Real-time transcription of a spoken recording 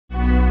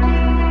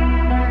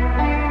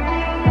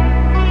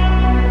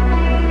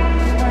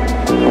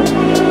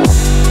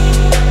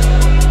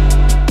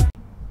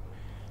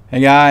Hey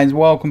guys,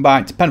 welcome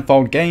back to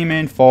Penfold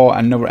Gaming for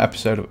another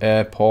episode of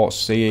Airport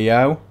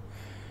CEO.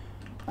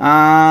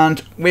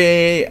 And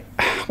we're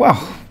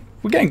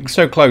getting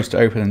so close to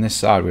opening this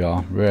side. We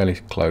are really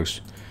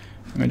close.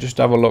 Let me just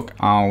have a look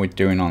how we're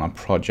doing on our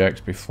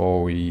project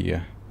before we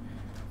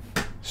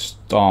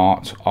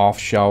start off,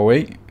 shall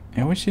we?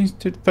 It always seems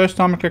to, first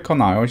time I click on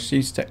that, it always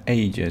seems to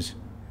ages.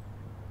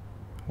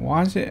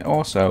 Why is it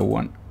also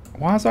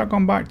why has that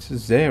gone back to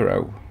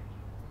 0%?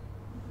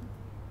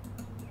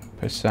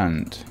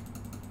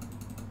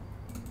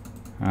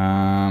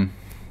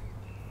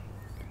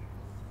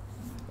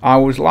 I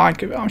was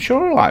like, I'm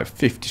sure like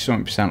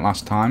 50-something%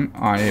 last time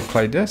I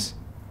played this.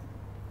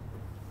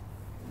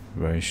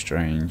 Very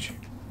strange.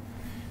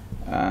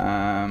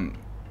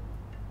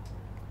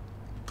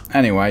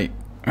 Anyway,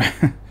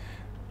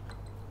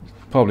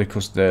 probably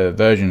because the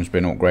version's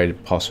been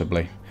upgraded,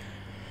 possibly.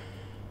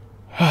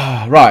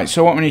 Right,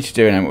 so what we need to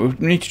do now,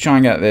 we need to try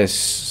and get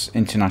this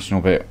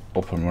international bit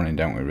up and running,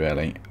 don't we,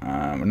 really?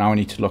 Now we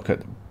need to look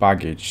at the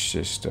baggage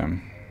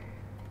system.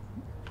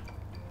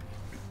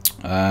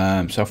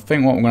 So I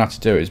think what we're going to have to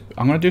do is,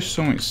 I'm going to do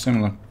something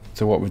similar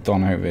to what we've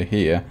done over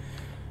here,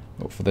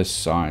 but for this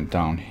side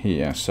down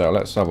here. So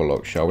let's have a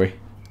look, shall we?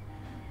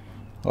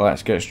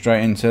 Let's get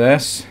straight into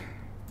this.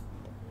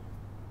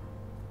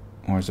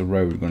 Where's the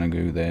road going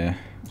to go there?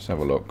 Let's have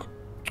a look.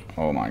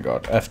 Oh my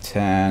god,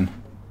 F10.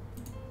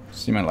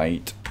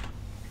 Simulate.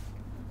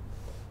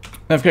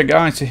 Don't forget,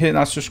 guys, to hit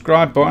that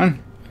subscribe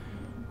button.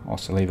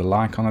 Also leave a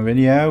like on the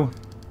video.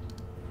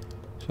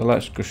 So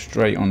let's go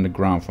straight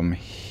underground from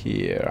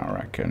here, I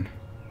reckon.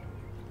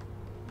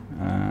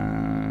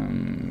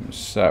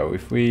 So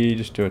if we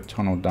just do a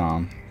tunnel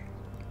down.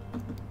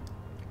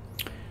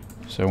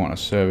 So I want a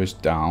service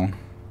down.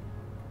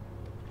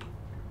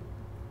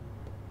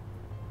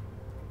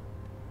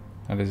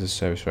 That is a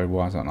service road.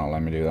 Why is that not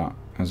letting me do that?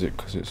 Is it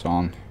because it's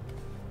on?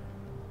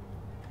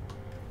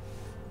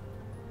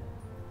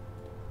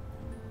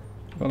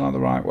 Got that the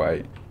right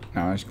way?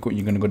 No, it's good.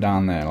 You're going to go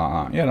down there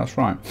like that. Yeah, that's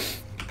right.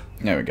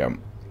 There we go.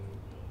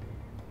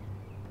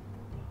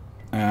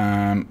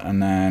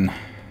 And then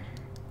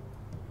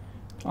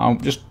I'll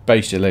just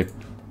basically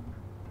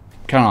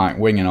kind of like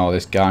winging all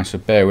this, guys, so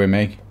bear with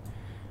me.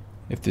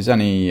 If there's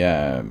any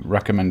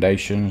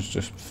recommendations,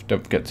 just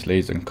don't forget to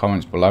leave them in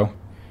comments below.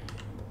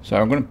 So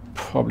I'm going to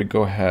probably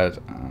go ahead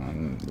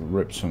and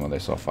rip some of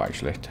this off,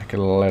 actually. Take a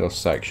little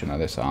section of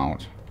this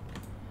out.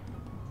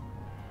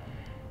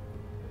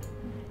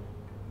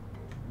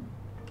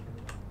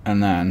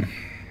 And then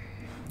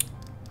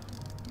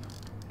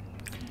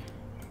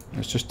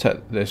let's just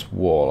take this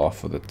wall off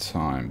for the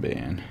time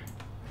being.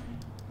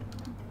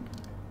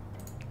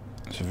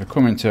 So if we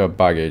come into a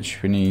baggage,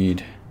 we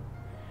need,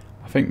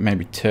 I think,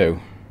 maybe two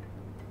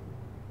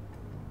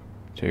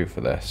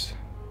for this.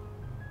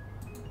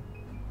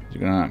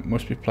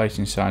 Must be placed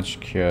inside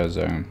secure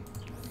zone.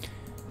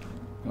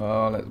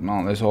 Oh, let's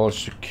mount this all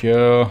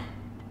secure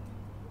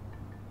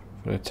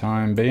for the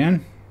time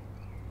being.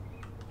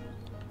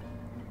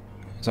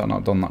 Has that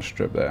not done that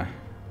strip there?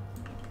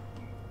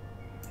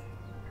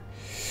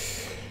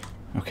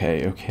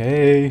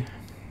 Okay.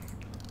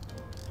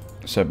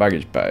 So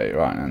baggage bay,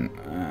 right then.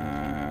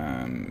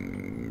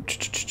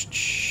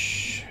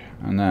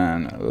 And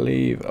then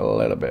leave a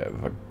little bit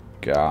of a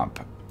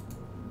gap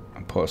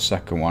and put a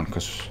second one,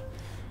 because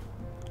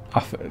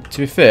to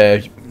be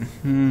fair,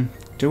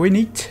 do we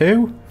need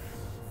two?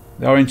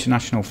 There are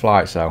international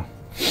flights though.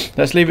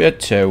 Let's leave it at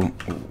 2.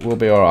 We'll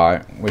be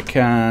alright. We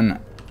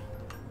can,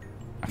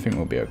 I think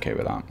we'll be okay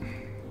with that.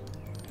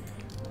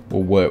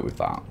 We'll work with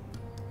that.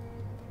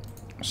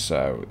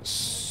 So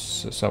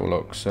let's have a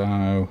look.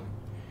 So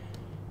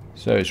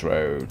service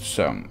road.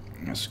 So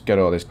let's get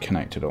all this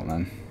connected up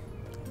then.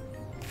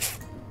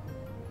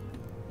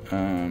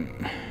 I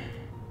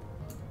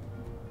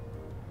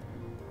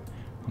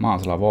might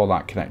as well have all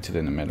that connected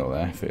in the middle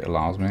there if it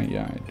allows me.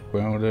 Yeah, it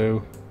will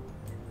do.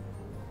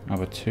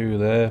 Have a 2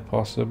 there,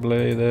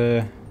 possibly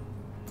there.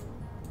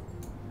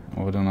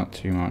 Oh, we've done that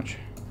too much.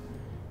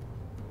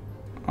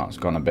 That's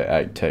gone a bit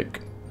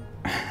hectic.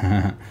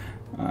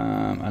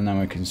 And then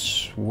we can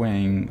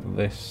swing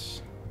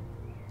this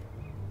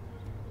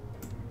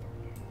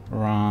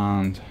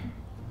around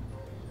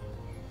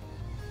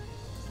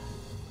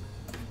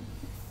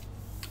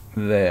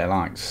there,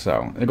 like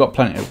so. They've got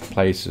plenty of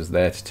places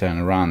there to turn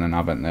around, and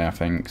haven't they? I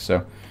think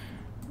so.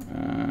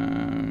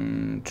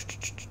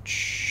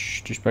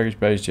 Just baggage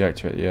bays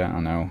deactivate. Yeah, I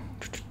know.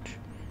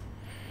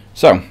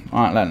 So,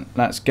 alright then,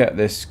 let's get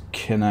this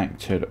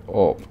connected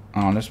up.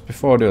 Oh, just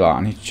before I do that,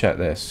 I need to check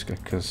this,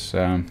 because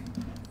I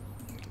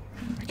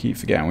keep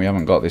forgetting we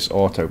haven't got this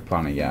auto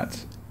planner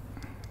yet.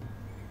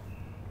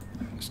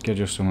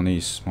 Schedule some of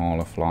these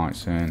smaller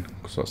flights in,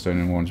 because that's the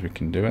only ones we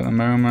can do at the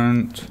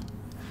moment.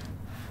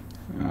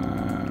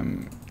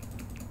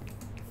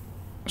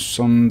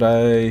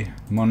 Sunday,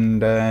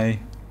 Monday.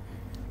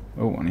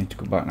 Oh, I need to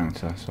go back now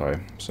to,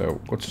 sorry.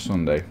 So, go to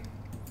Sunday.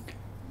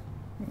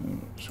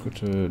 Let's go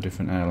to a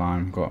different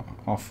airline. Got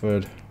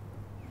offered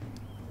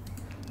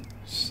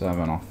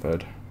 7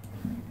 offered.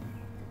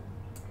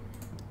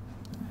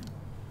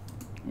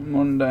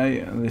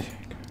 Monday.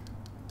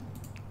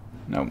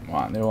 No,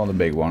 right, they're all the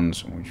big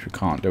ones, which we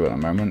can't do at the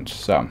moment.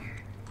 So,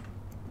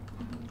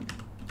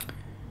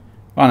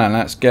 right then,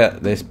 let's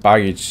get this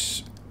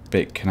baggage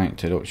bit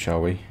connected up,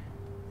 shall we?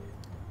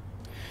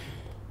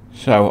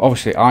 So,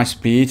 obviously, high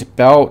speed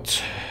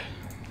belt.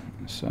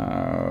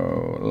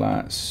 So,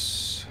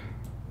 let's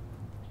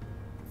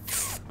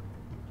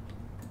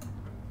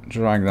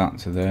drag that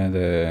to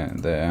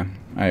there.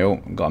 Hey, oh,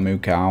 got a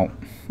mook out.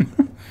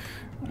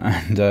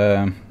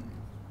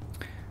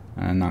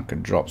 And I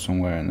could drop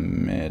somewhere in the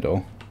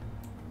middle.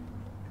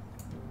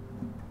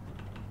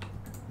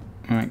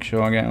 Make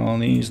sure I get all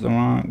these the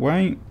right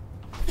way.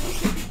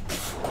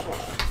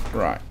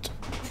 Right.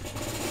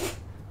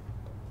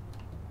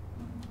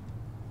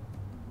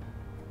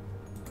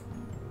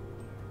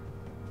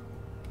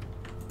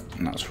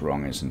 And that's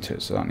wrong, isn't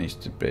it? So that needs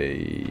to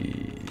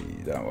be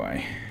that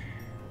way.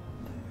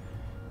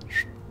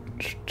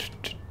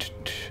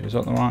 Is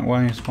that the right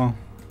way as well?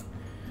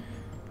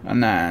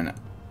 And then,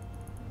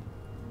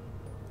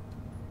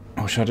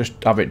 or should I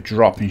just have it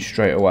dropping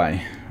straight away?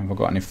 Have I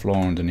got any floor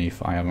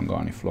underneath? I haven't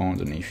got any floor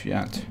underneath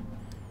yet.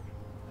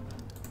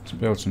 Let's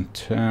build some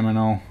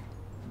terminal.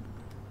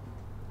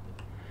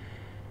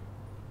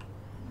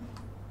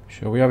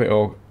 Shall we have it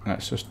all?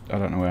 Let's just, I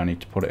don't know where I need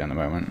to put it in the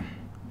moment.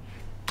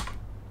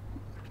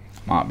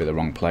 Might be the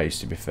wrong place,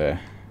 to be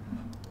fair.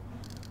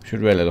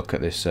 Should really look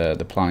at this,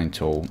 the planning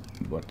tool,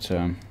 but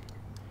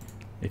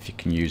if you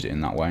can use it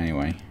in that way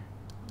anyway.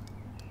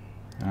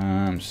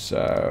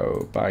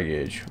 So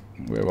baggage,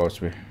 where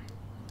was we?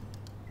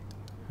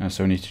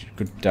 So we need to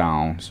go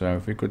down. So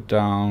if we go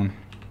down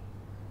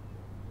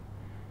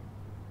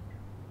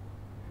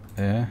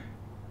there,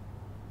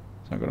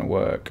 it's not going to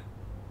work.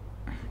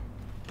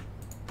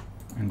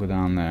 And go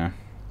down there.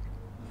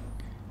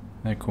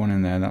 They're going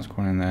in there. That's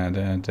going in there.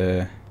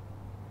 There.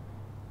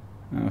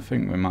 I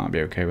think we might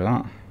be okay with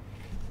that.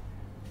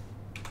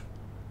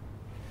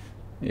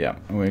 Yeah,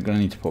 we're going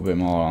to need to put a bit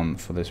more on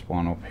for this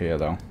one up here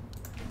though.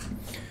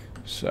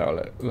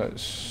 So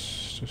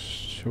let's just,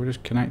 shall we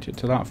just connect it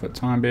to that for the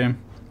time being?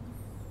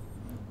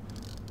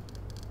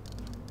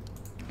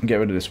 Get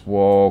rid of this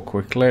wall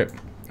quickly,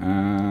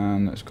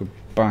 and let's go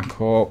back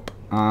up,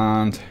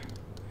 and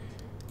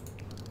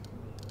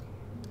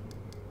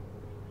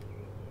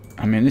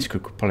I mean this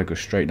could probably go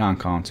straight down,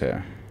 can't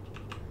it?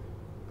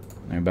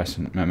 No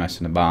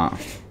messing about.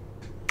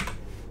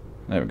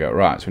 There we go.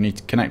 Right, so we need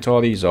to connect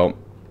all these up.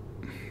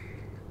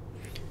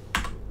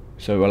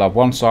 So we'll have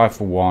one side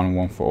for one and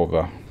one for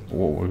other.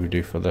 What would we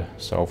do for the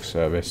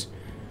self-service?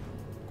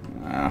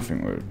 I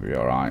think we'd be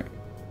alright.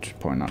 Just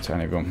pointing that to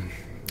any of them.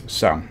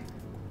 So.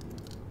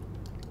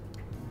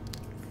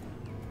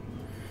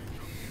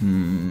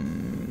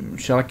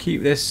 Shall I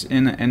keep this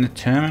in the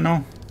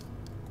terminal?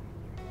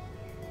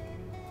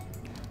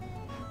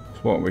 So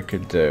what we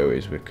could do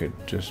is we could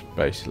just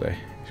basically,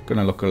 it's going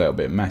to look a little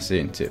bit messy,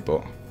 isn't it?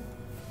 But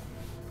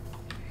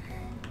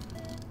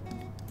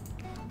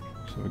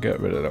so we get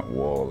rid of that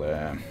wall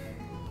there.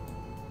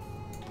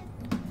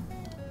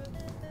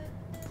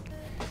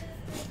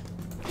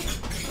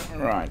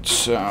 Right,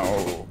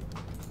 so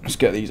let's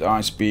get these high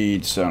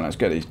speeds. So let's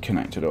get these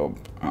connected up.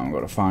 I've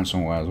got to find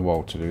somewhere as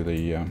well to do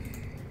the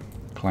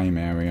claim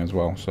area as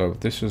well. So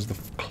this is the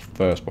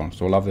first one.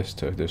 So we'll have this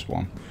to this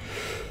one.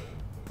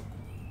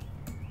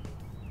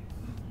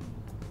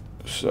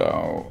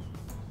 So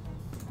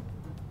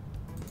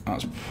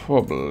that's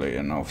probably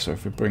enough. So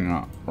if we bring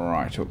that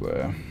right up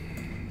there.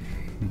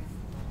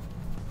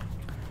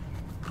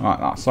 Right,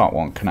 that's that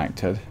one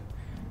connected.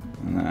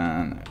 And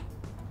then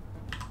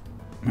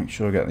make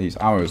sure I get these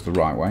arrows the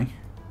right way.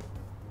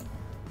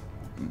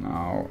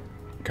 Now,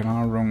 can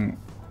I run?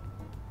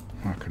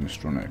 I can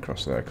just run it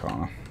across there, can't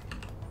I?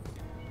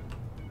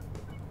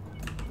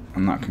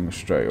 And that can go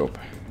straight up.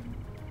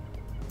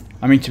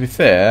 I mean, to be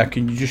fair,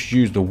 can you just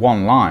use the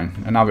one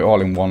line and have it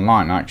all in one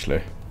line,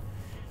 actually?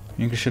 You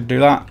think I should do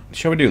that?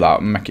 Shall we do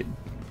that and make it,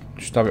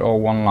 just have it all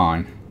one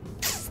line?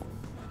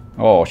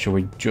 Or shall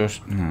we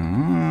just,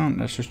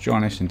 let's just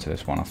join this into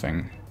this one, I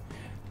think.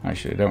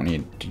 Actually, I don't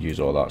need to use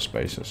all that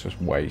space, that's just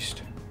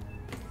waste.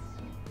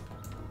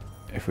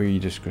 If we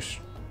just go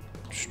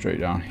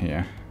straight down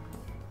here,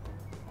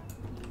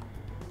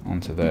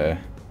 onto there.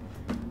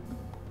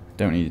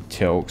 Don't need a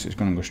tilt, because it's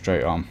going to go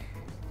straight on.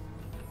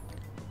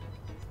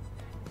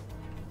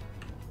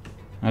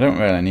 I don't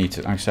really need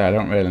to, like I say, I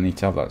don't really need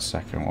to have that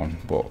second one,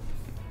 but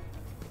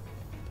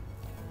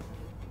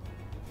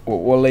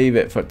we'll leave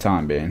it for the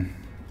time being.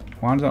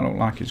 Why does that look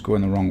like it's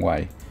going the wrong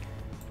way?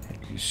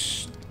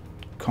 It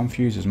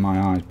confuses my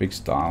eyes big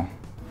style.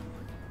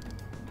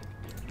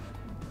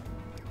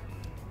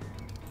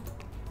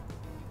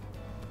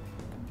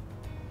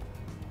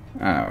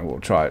 We'll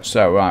try it.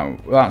 So, right,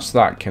 that's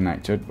that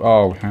connected.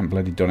 Oh, we haven't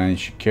bloody done any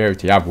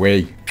security, have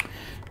we?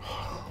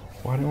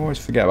 Why do I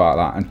always forget about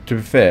that? And to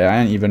be fair,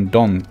 I ain't even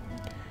done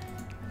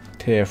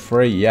tier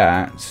 3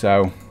 yet,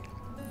 so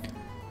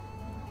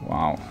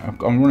wow,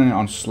 I'm running it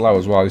on slow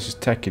as well. This is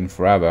taking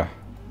forever.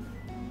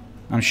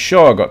 I'm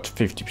sure I got to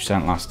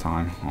 50% last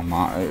time on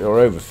that, or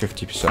over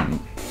 50%.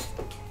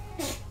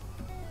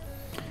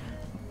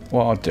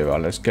 What I'll do,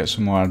 let's get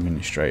some more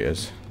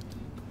administrators.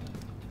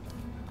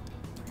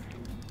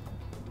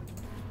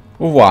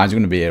 Otherwise, we're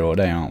going to be here all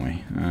day, aren't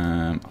we?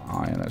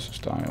 Oh yeah, let's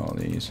just dye all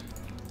these.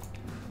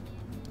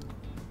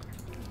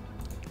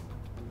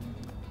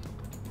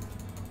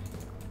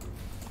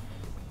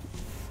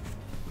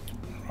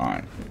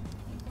 Right.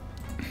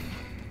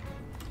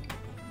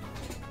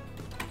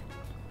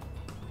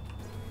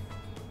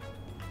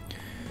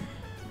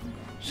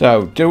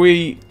 So, do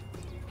we...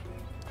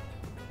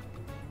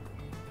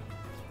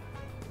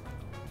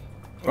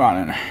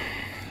 Right then,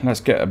 let's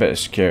get a bit of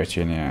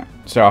security in here.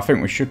 So I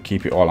think we should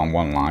keep it all on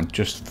one line,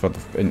 just for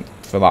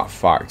that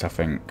fact. I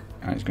think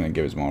it's going to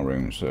give us more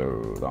room,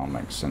 so that'll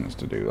make sense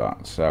to do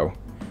that. So,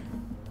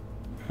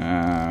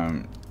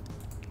 God,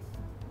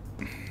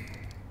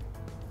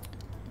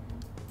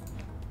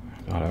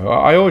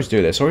 I always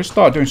do this. I always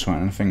start doing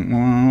something and I think,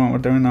 well, what we're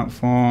doing that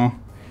for?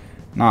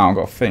 Now I've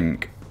got to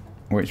think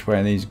which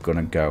way these are going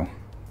to go.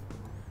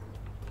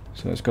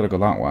 So it's got to go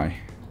that way.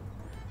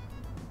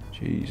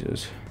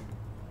 Jesus.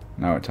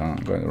 No, it's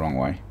not going the wrong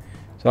way.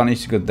 So that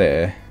needs to go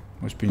there.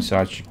 Must be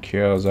inside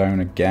secure zone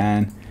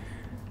again.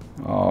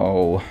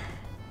 Oh.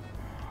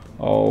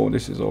 Oh,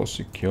 this is all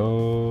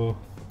secure.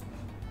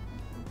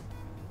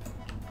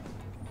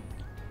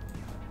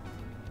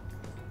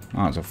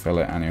 Might as well fill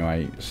it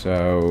anyway.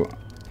 So,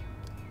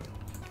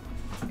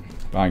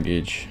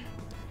 baggage.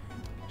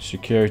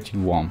 Security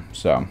 1.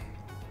 So.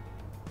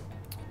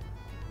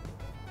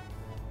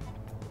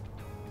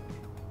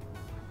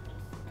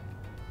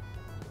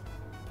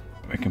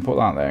 We can put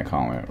that there,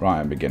 can't we? Right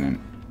at the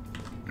beginning.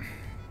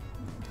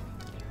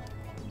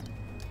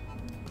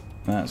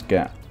 Let's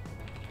get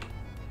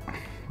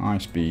high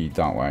speed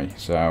that way.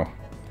 So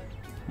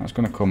that's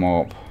going to come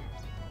up.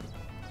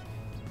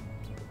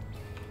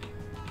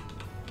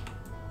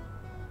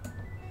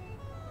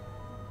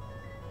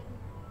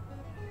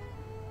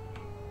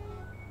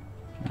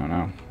 I don't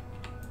know.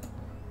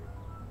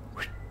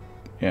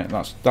 Yeah,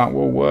 that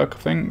will work, I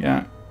think.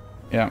 Yeah,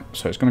 yeah.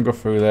 So it's going to go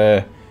through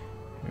there.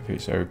 If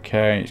it's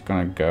okay, it's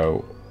going to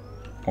go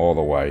all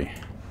the way.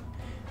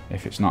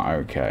 If it's not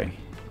okay,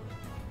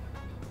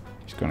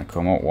 it's going to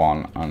come up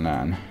one and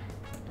then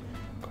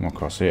come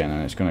across here, and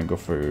then it's going to go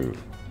through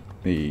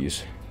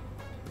these.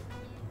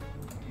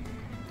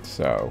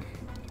 So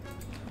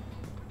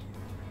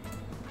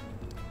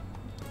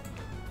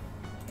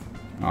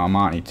I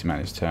might need to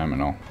make this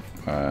terminal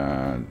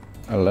a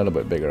little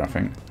bit bigger, I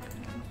think.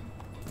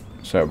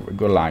 So we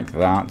go like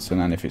that, and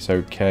then if it's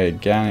okay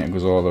again, it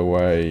goes all the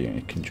way.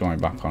 It can join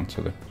back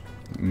onto the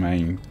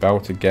main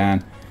belt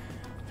again.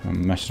 If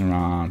I'm messing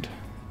around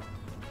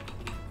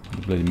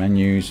with the bloody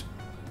menus,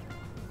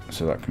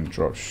 so that can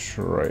drop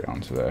straight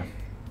onto there.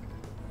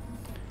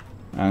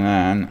 And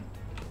then,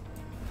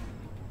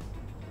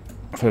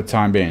 for the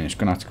time being, it's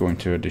going to have to go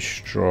into a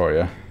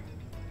destroyer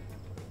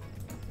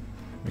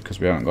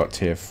because we haven't got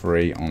tier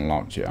 3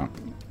 unlocked yet.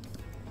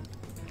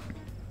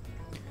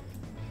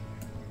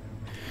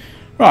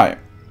 Right,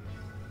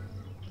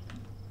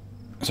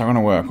 is that going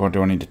to work, or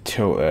do I need to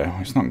tilt there?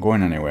 It's not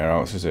going anywhere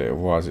else, is it?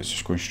 Otherwise it's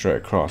just going straight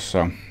across.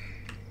 So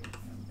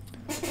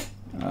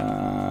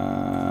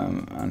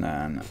and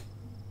then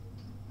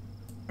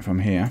from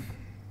here,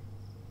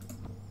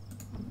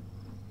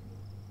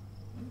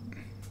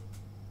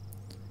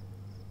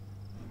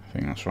 I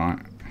think that's right.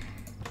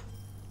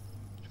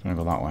 It's going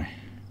to go that way.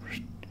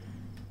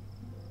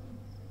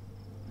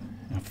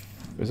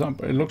 Is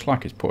that, it looks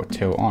like it's put a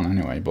tilt on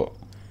anyway, but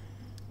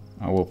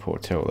I will put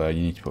a tilt there.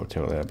 You need to put a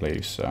tilt there, I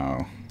believe.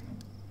 So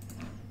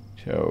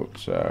tilt.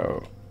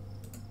 So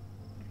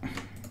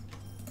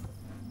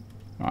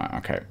right,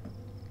 okay.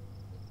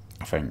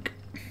 I think.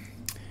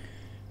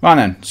 Right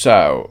then.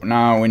 So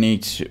now we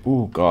need to.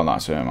 Oh god,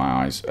 that's hurt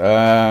my eyes.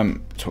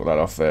 Took that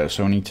off there.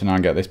 So we need to now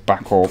get this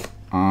back up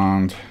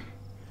and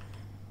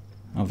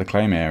have the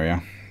claim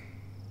area.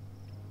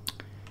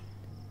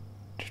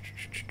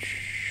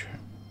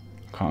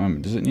 Can't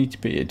remember. Does it need to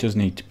be? It does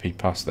need to be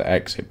past the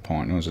exit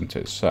point, doesn't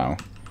it? So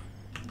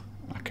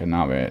I can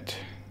have it.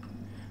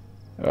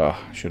 I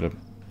should have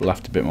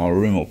left a bit more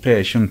room up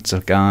here, shouldn't I,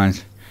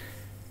 guys?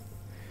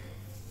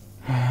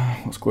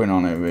 What's going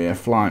on over here?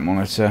 Flight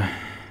monitor.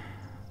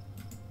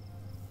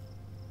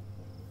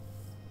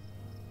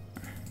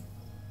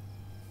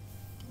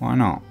 Why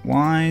not?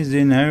 Why is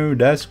there no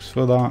desks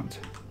for that?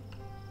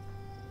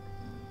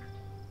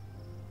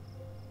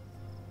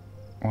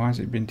 Why has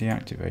it been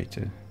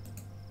deactivated?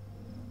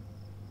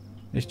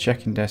 This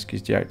check-in desk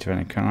is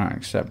deactivated. Cannot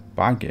accept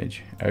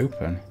baggage.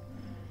 Open.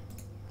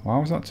 Why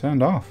was that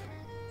turned off?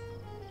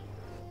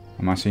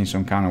 Am I seeing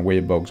some kind of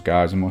weird bugs,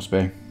 guys? It must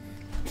be.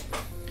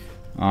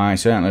 I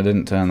certainly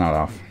didn't turn that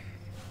off.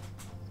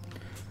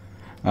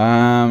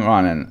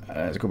 Right then,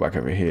 let's go back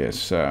over here.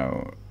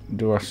 So,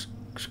 do I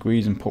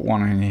squeeze and put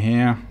one in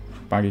here?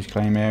 Baggage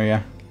claim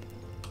area.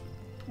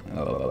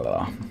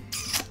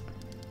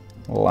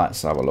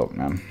 Let's have a look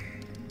now.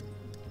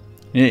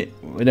 We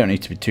don't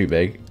need to be too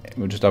big.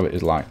 we'll just have it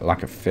as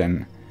like a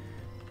thin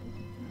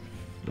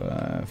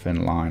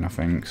line, I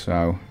think.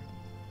 So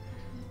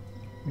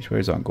which way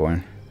is that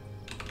going?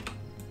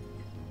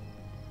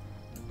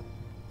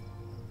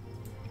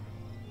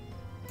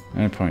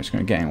 Any point it's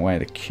going to get in the way of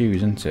the queues,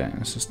 isn't it?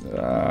 It's just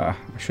I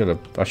should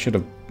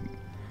have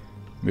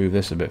moved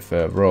this a bit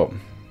further up.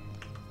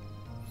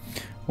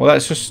 Well,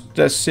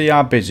 let's see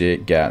how busy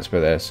it gets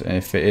with this. And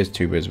if it is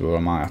too busy, I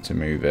might have to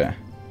move it.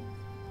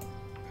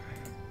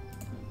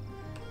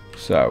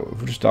 So if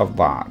we just have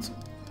that,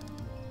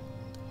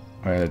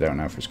 I really don't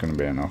know if it's going to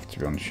be enough, to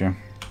be honest with you.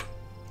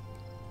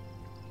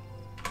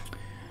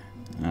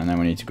 And then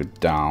we need to go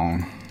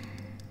down.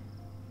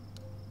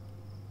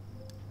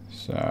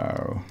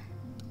 So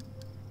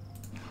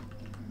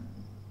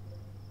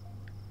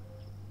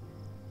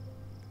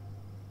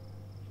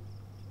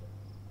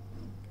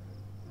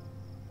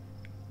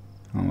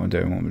what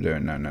we're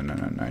doing. No.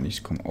 It needs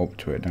to come up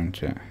to it,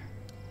 don't it?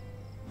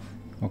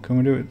 Or can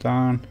we do it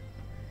down?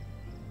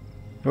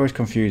 It always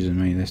confuses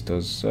me, this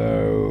does.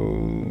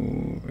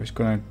 So it's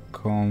gonna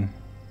come.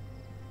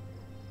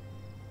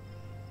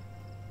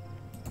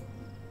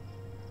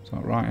 Is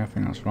that right? I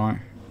think that's right.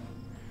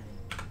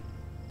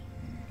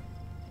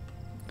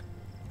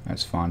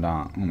 Let's find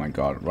out. Oh my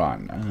god, right.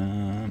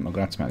 I'm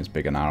gonna have to make this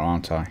bigger now,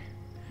 aren't I?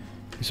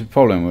 It's a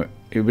problem.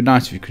 It would be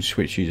nice if you could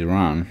switch these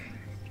around.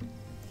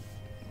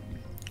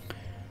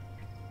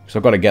 So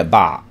I've got to get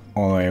that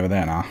all the way over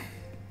there now.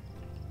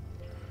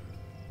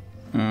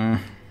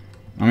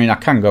 I mean, I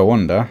can go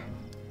under.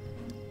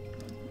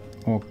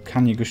 Or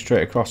can you go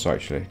straight across,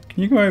 actually?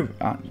 Can you go over?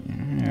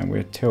 Yeah,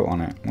 weird tilt on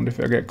it. I wonder if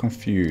it'll get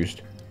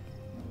confused.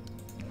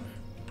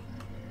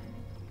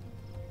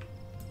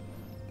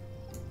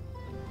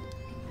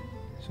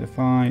 So if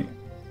I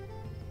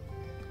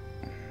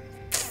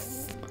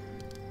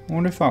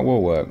wonder if that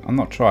will work. I'm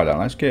not tried that.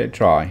 Let's get it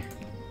try.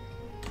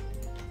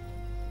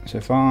 So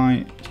if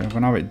I'm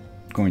gonna have it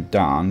going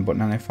down, but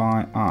then if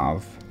I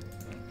have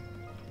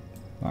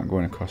that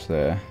going across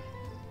there,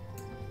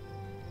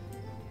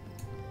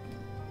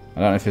 I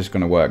don't know if it's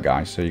gonna work,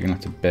 guys. So you're gonna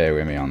have to bear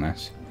with me on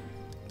this.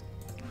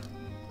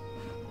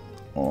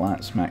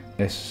 Let's make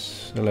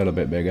this a little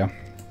bit bigger.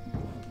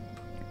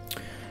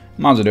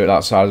 Might as well do it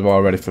that side as well,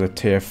 ready for the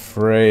tier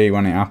 3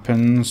 when it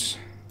happens.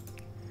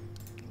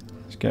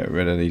 Let's get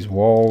rid of these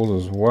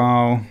walls as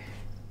well.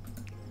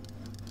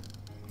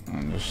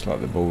 And just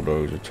like the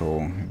bulldozer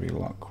tool, it'll be a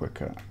lot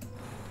quicker.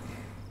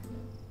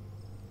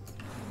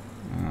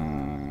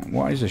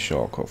 What is the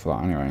shortcut for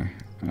that anyway?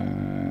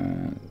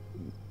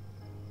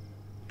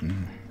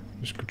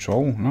 Just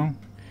control? No,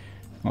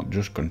 not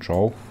just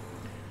control.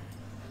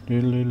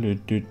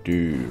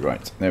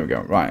 Right, there we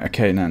go. Right,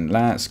 okay, then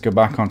let's go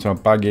back onto our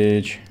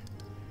baggage.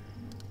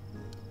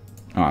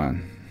 Oh,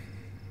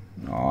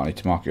 I need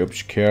to mark it up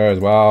secure as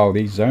well.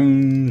 These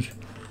zones.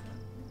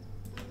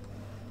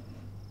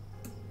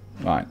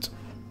 Right,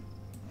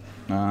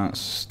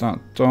 that's that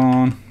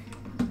done.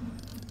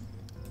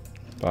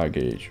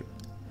 Baggage.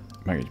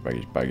 Right.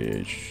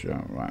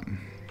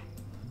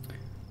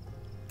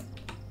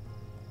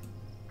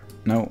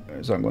 No,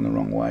 is that going the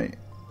wrong way?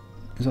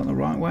 Is that the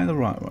right way? The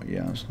right way?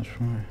 Yeah, that's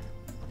right.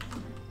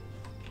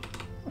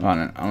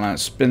 Right, and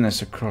let's spin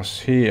this across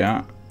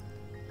here,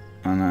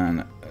 and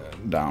then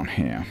down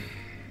here,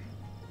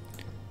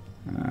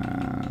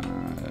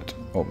 and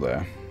up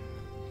there.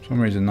 For some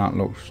reason that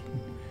looks.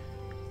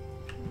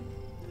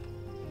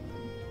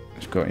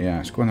 It's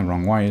going the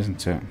wrong way,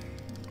 isn't it?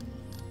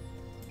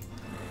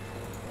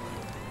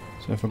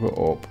 So if I go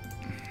up,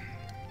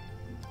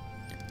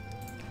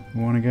 I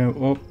want to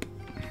go up.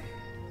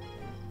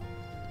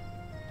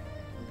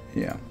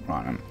 Yeah,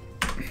 right.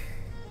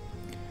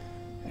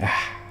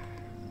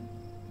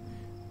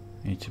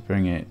 Need to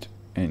bring it.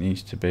 It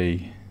needs to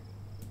be.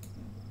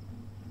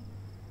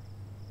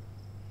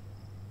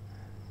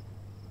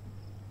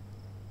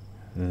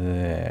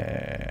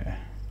 There.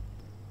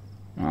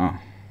 Oh.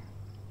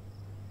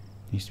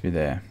 Needs to be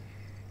there.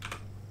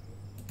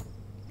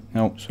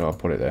 Nope, so I'll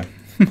put it there.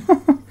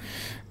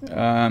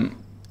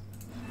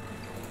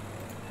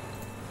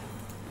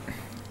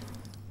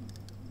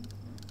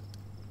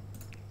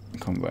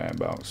 Conveyor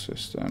belt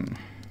system.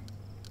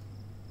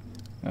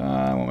 What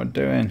am I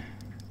doing?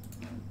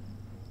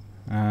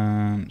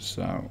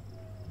 So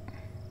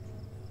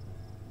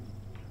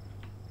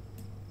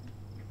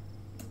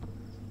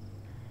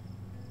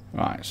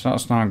right, so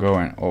that's now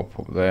going up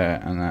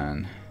there and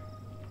then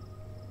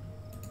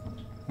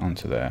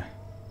onto there.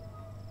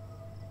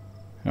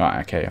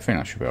 Right, okay, I think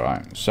that should be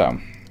alright. So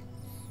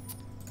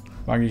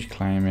baggage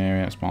claim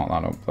area, let's mark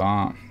that up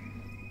that.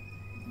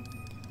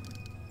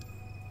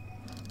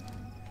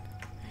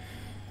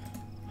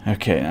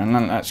 Okay, and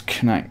then let's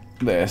connect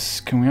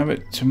this. Can we have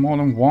it to more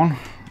than one?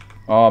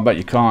 Oh, I bet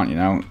you can't, you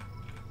know.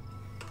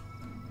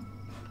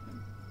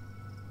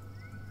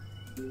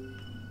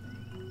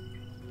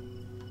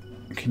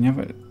 Can you have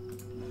it?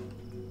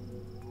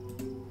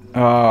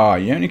 Oh,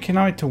 you only can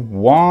have it to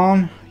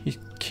one? You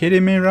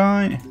kidding me,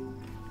 right?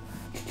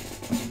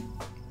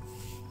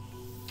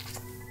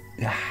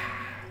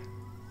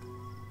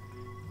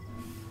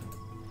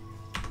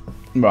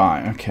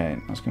 Right, okay,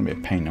 that's going to be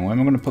a pain. Now, where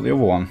am I going to put the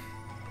other one?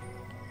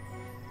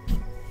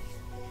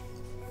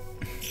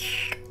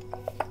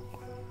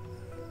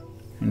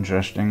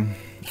 Interesting.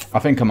 I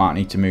think I might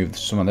need to move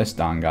some of this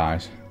down,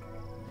 guys.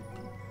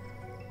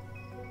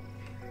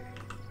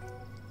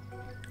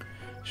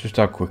 Let's just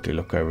have a quickly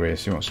look over here,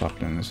 see what's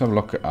happening. Let's have a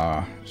look at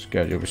our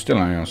schedule. We're still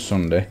only on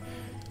Sunday.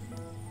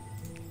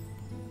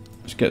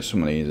 Let's get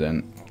some of these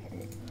in.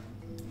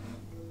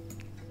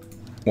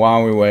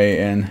 While we're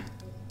waiting,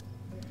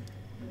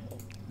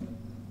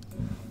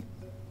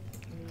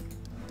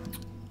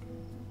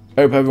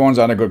 hope everyone's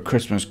had a good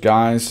Christmas,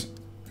 guys.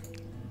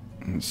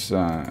 It's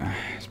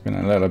been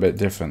a little bit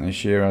different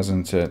this year,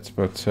 hasn't it?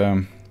 But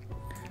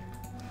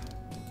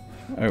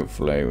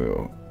hopefully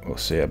we'll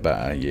see a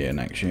better year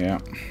next year.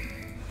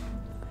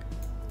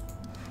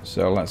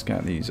 So let's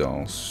get these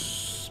all.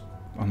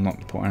 I'm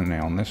not putting any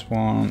on this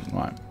one,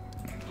 right?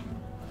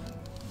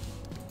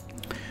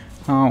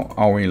 How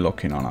are we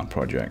looking on our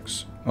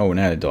projects? Oh, we're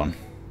nearly done.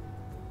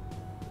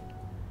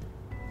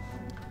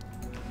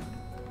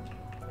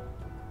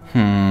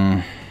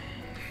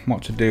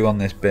 What to do on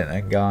this bit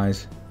then,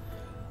 guys?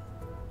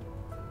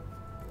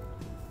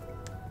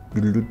 I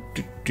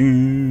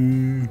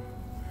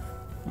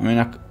mean,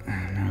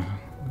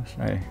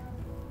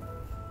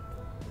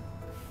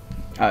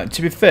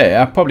 to be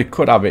fair, I probably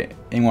could have it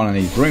in one of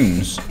these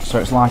rooms, so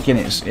it's like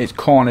it's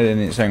cornered in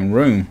its own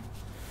room.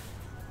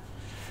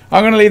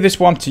 I'm going to leave this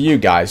one to you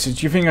guys. So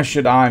do you think I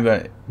should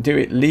either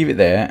leave it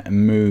there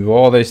and move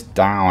all this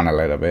down a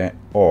little bit,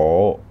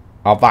 or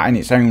have that in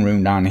its own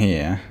room down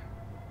here,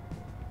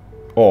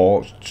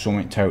 or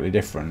something totally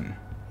different?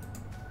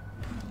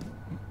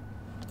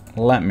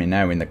 Let me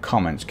know in the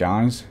comments,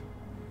 guys.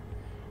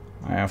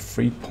 I have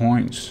 3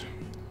 points.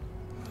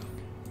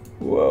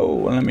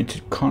 Whoa,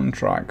 unlimited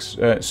contracts.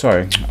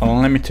 Sorry,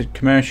 unlimited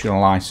commercial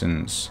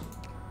license.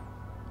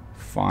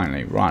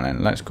 Finally, right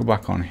then, let's go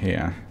back on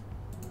here.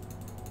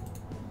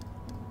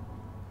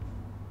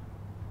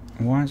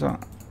 Why is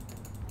that?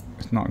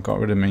 It's not got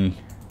rid of me.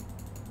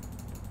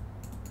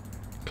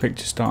 Click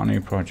to start a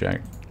new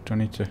project. Do I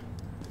need to?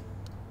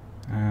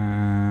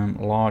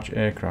 Large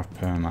aircraft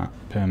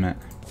permit.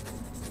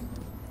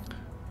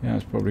 Yeah,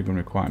 it's probably going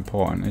to be quite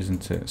important,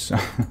 isn't it? So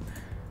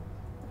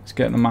let's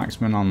get the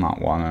maximum on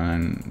that one, and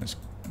then let's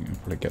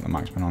probably get the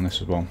maximum on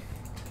this as well.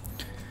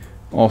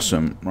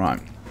 Awesome, right.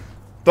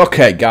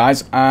 Okay,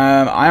 guys,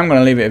 I am going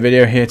to leave it a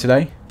video here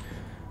today.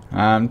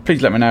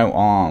 Please let me know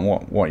on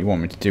what you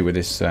want me to do with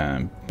this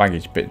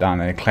baggage bit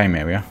down in the claim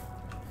area,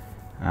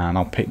 and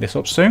I'll pick this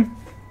up soon.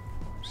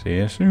 See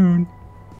you soon.